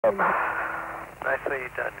Nicely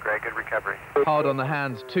done, Greg. Good recovery. Hard on the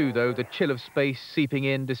hands too, though, the chill of space seeping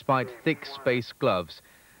in despite thick space gloves.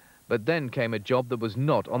 But then came a job that was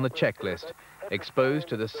not on the checklist. Exposed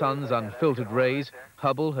to the sun's unfiltered rays,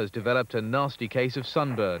 Hubble has developed a nasty case of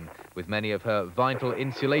sunburn, with many of her vital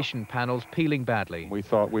insulation panels peeling badly. We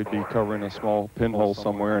thought we'd be covering a small pinhole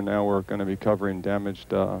somewhere, and now we're going to be covering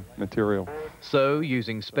damaged material. So,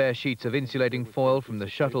 using spare sheets of insulating foil from the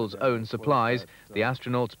shuttle's own supplies, the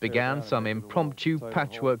astronauts began some impromptu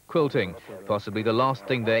patchwork quilting, possibly the last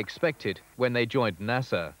thing they expected when they joined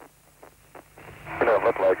NASA. It don't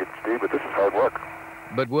look like it, Steve, but this is hard work.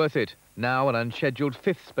 But worth it. Now an unscheduled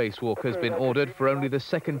fifth spacewalk has been ordered for only the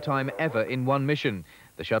second time ever in one mission.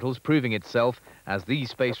 The shuttle's proving itself as the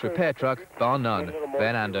space repair truck, bar none.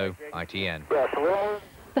 Ben Ando, ITN.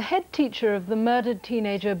 The head teacher of the murdered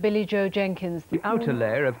teenager Billy Joe Jenkins. The outer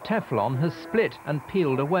layer of Teflon has split and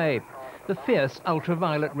peeled away. The fierce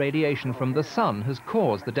ultraviolet radiation from the sun has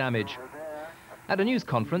caused the damage. At a news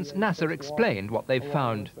conference, NASA explained what they've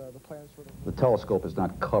found. The telescope is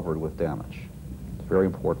not covered with damage. It's a very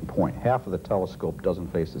important point. Half of the telescope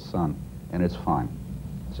doesn't face the sun, and it's fine.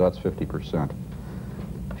 So that's 50%.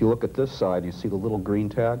 If you look at this side, you see the little green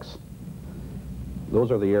tags?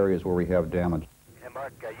 Those are the areas where we have damage.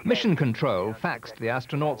 Mission Control faxed the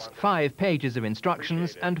astronauts 5 pages of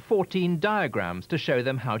instructions and 14 diagrams to show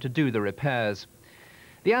them how to do the repairs.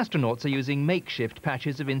 The astronauts are using makeshift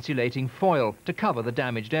patches of insulating foil to cover the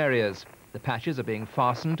damaged areas. The patches are being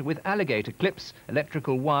fastened with alligator clips,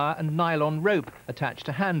 electrical wire and nylon rope attached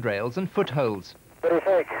to handrails and footholds. What do you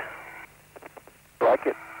think? Like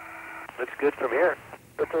it? Looks good from here.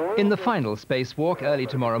 In the final spacewalk early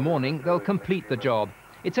tomorrow morning, they'll complete the job.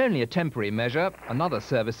 It's only a temporary measure. Another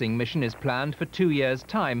servicing mission is planned for 2 years'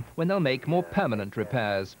 time when they'll make more permanent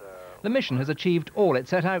repairs. The mission has achieved all it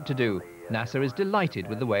set out to do. NASA is delighted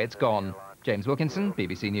with the way it's gone. James Wilkinson,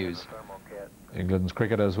 BBC News. England's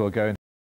cricketers will go